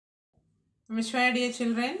Namaskar dear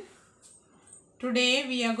children. Today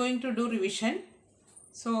we are going to do revision.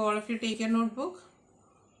 So all of you take your notebook.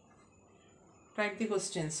 Write the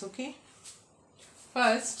questions, okay?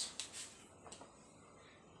 First,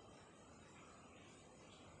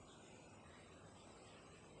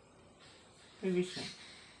 revision.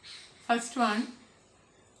 First one,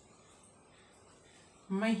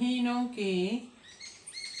 महीनों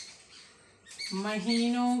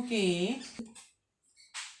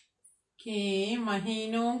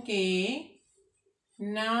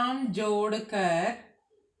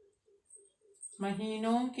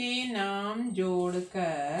के नाम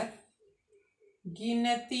जोड़कर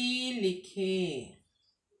गिनती लिखे.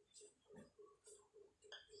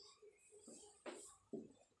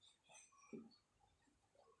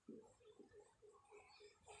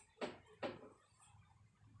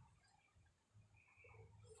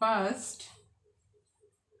 First,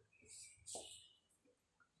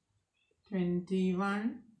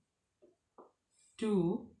 21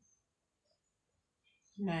 to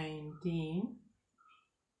 19,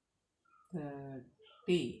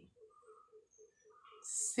 30.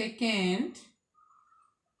 Second,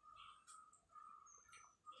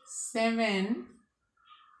 7,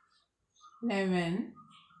 11,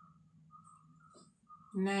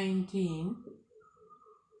 19,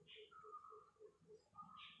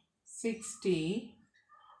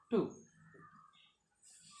 62.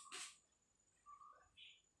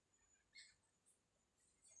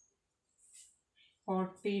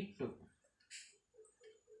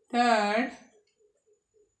 Third,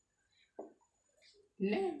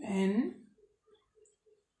 11,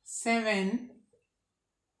 7,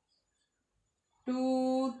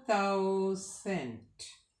 2000.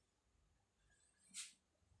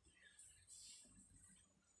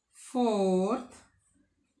 Fourth,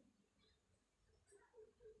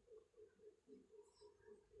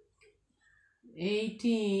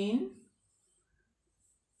 18,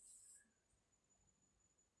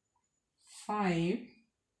 5,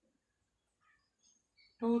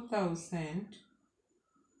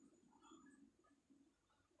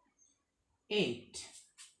 2008.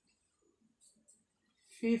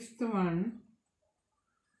 Fifth one,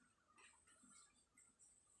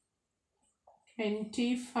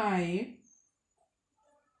 25,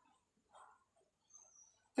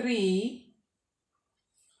 3,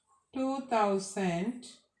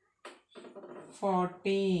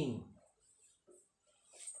 2014.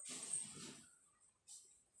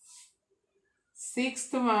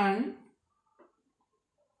 Sixth one,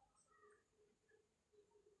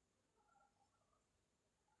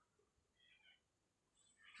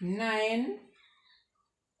 9,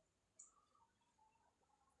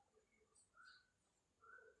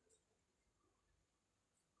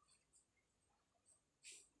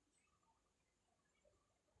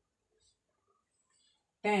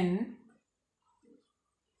 10,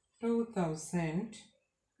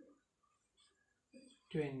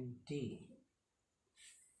 2020.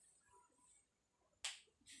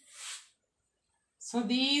 So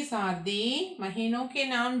these are the महीनों के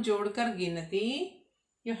नाम जोड़कर गिनती.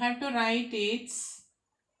 You have to write it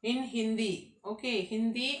in Hindi. Okay,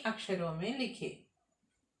 Hindi अक्षरों में लिखे.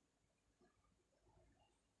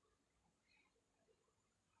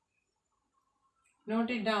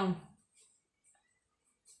 Note it down.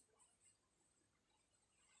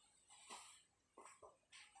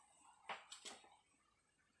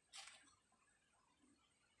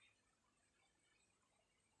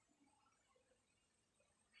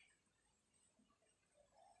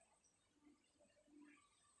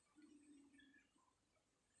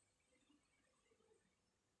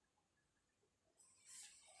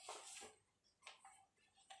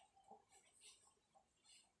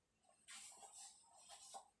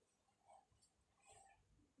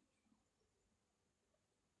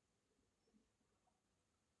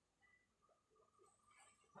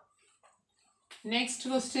 Next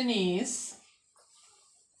question is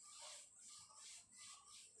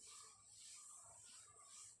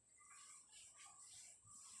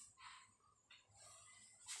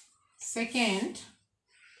second,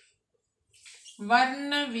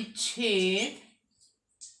 वर्ण विच्छेद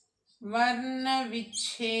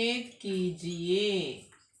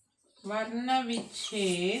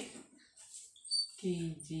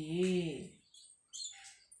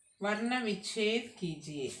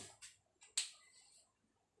कीजिए.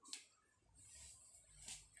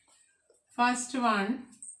 First one,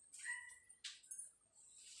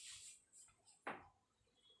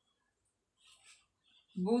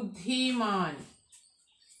 बुद्धिमान.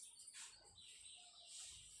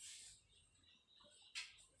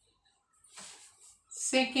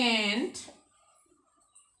 Second,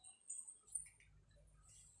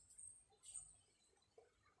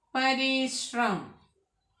 Parishram.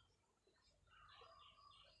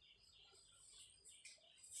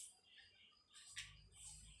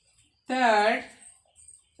 Third,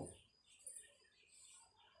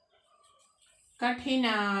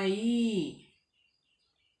 Kathinai.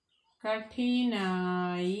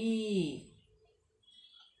 Kathinai.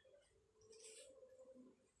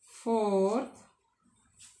 Fourth,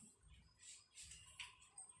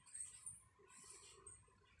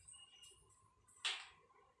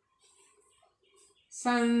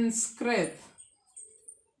 Sanskrit.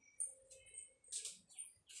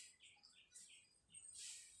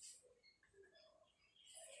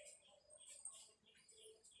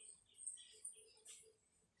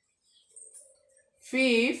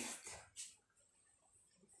 Fifth,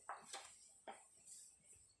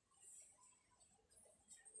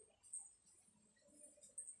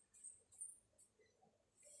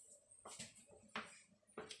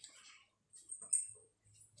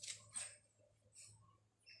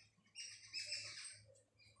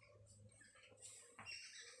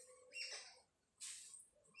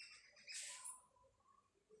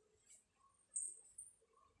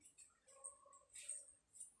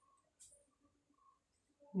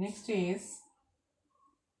 next is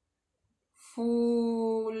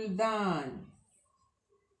Fuldan.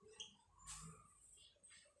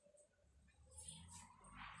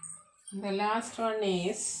 The last one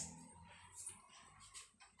is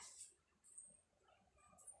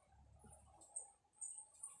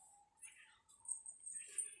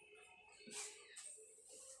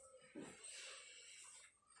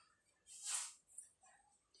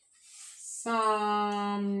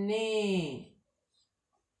Samne.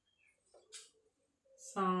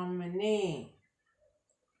 Samne.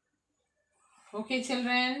 Okay,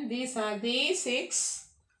 children, these are the 6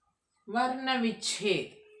 Varna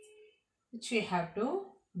Vichhed which we have to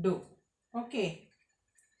do. Okay.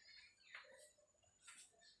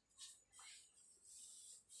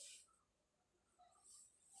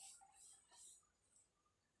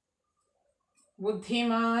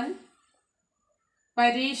 Buddhiman,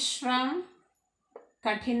 Parishram,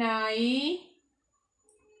 Kathinai,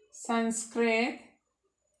 Sanskrit,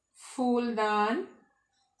 Fuldan,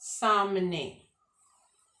 Samne.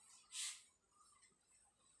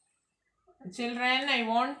 Children, I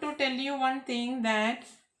want to tell you one thing, that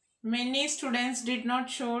many students did not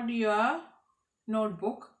show your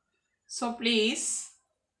notebook. So please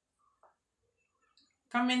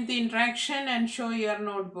come in the interaction and show your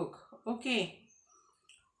notebook. Okay.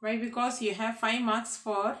 Why? Because you have 5 marks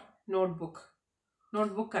for notebook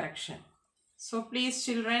correction. So please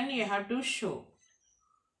children, you have to show.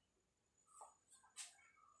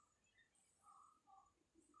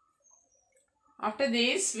 After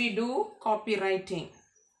this, we do copywriting.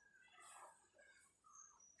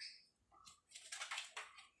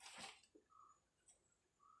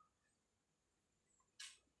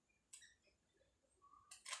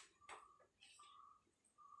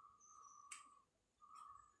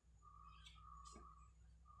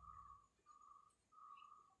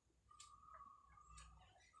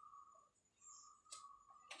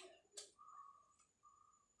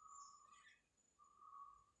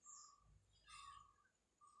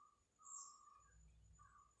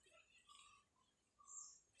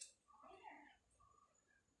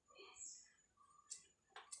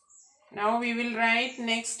 Now we will write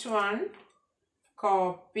next one,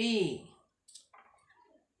 copy.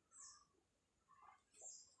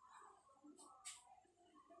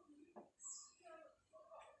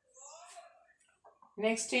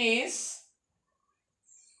 Next is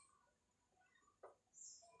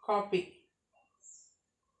copy.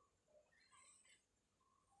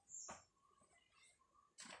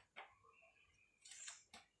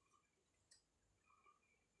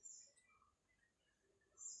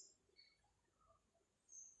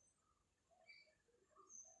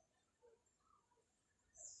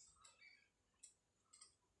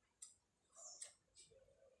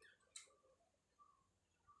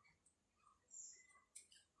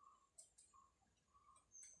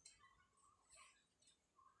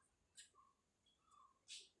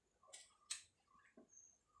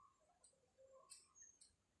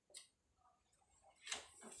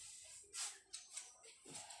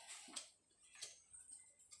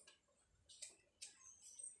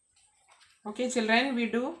 Okay children, we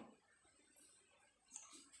do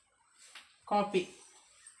copy.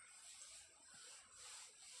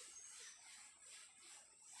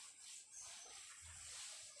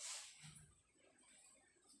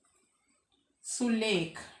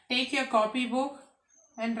 Sulek. Take your copy book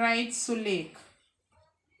and write Sulek.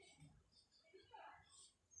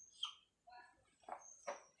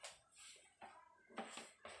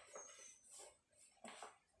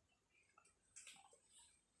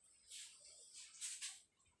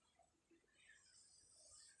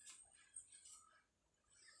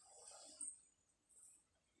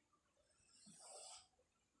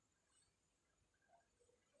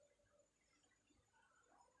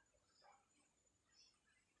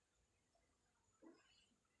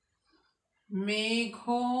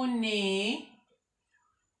 मेघों ने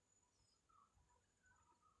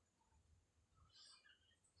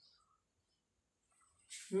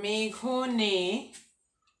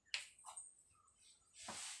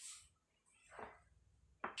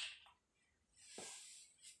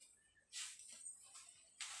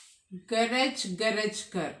गरज गरज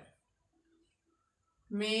कर।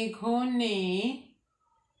 मेघों ने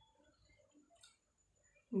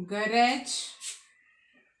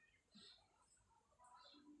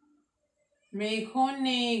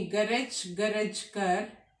गरज गरज कर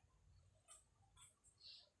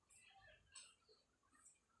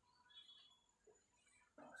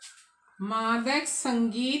मादक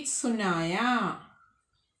संगीत सुनाया।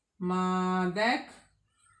 मादक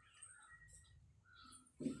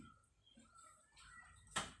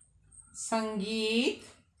संगीत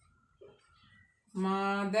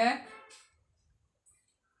मादक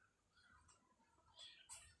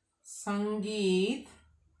संगीत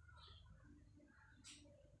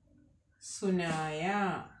सुनाया।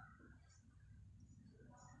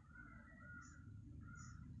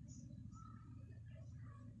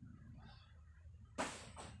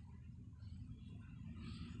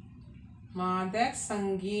 मादक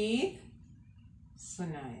संगीत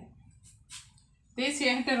सुनाया. This you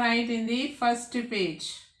have to write in the first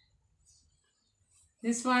page.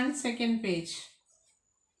 This one second page.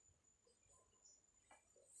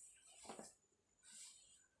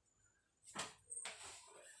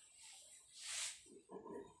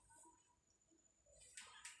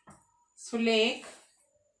 Sulek.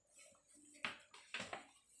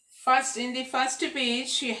 First in the first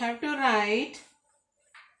page you have to write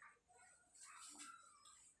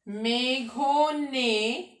मेघों ने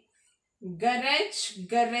गरज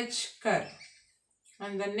गरज कर.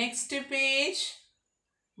 On the next page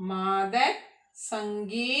मादक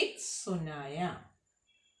संगीत सुनाया.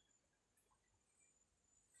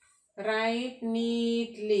 Write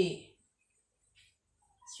neatly.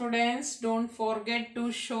 Students, don't forget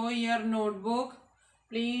to show your notebook.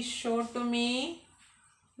 Please show to me.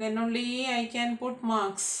 Then only I can put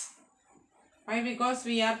marks. Why? Because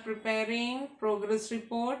we are preparing progress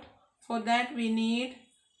report. For that we need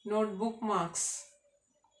notebook marks.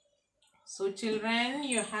 So children,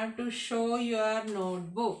 you have to show your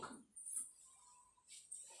notebook.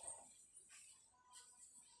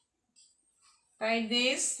 Write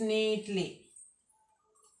this neatly.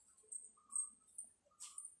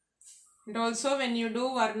 And also when you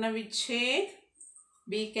do Varna Vichhed,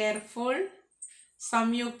 be careful.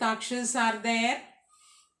 Samyuktakshas are there.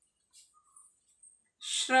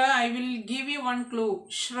 Shra, I will give you one clue.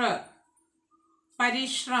 Shra.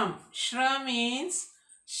 Parishram. Shra means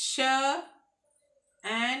sh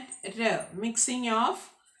and r. Mixing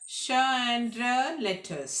of sh and r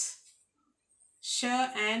letters. Sh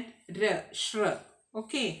and r. Shra.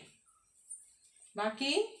 Okay.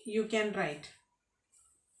 Baki, you can write.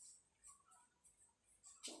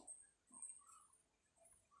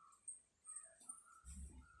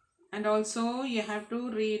 And also you have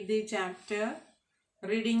to read the chapter.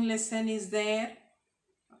 Reading lesson is there.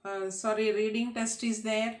 Reading test is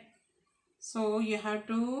there. So you have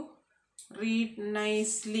to read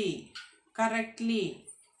nicely, correctly.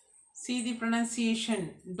 See the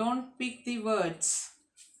pronunciation. Don't pick the words.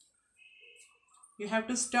 You have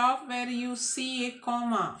to stop where you see a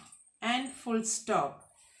comma and full stop.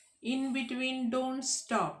 In between, don't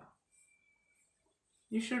stop.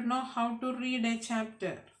 You should know how to read a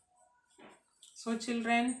chapter. So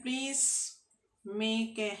children, please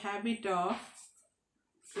make a habit of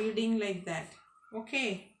reading like that.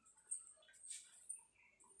 Okay.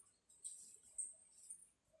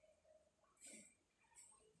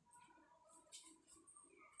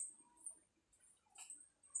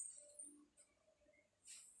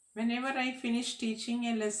 Whenever I finish teaching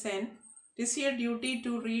a lesson, it is your duty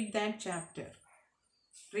to read that chapter.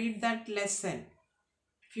 Read that lesson.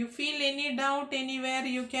 If you feel any doubt anywhere,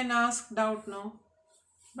 you can ask doubt now.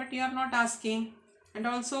 But you are not asking. And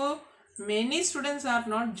also, many students are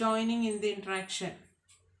not joining in the interaction.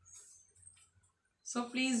 So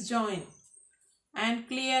please join and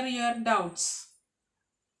clear your doubts.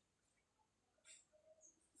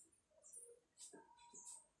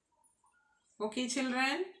 Okay,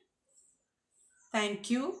 children?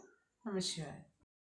 Thank you. Namaskar.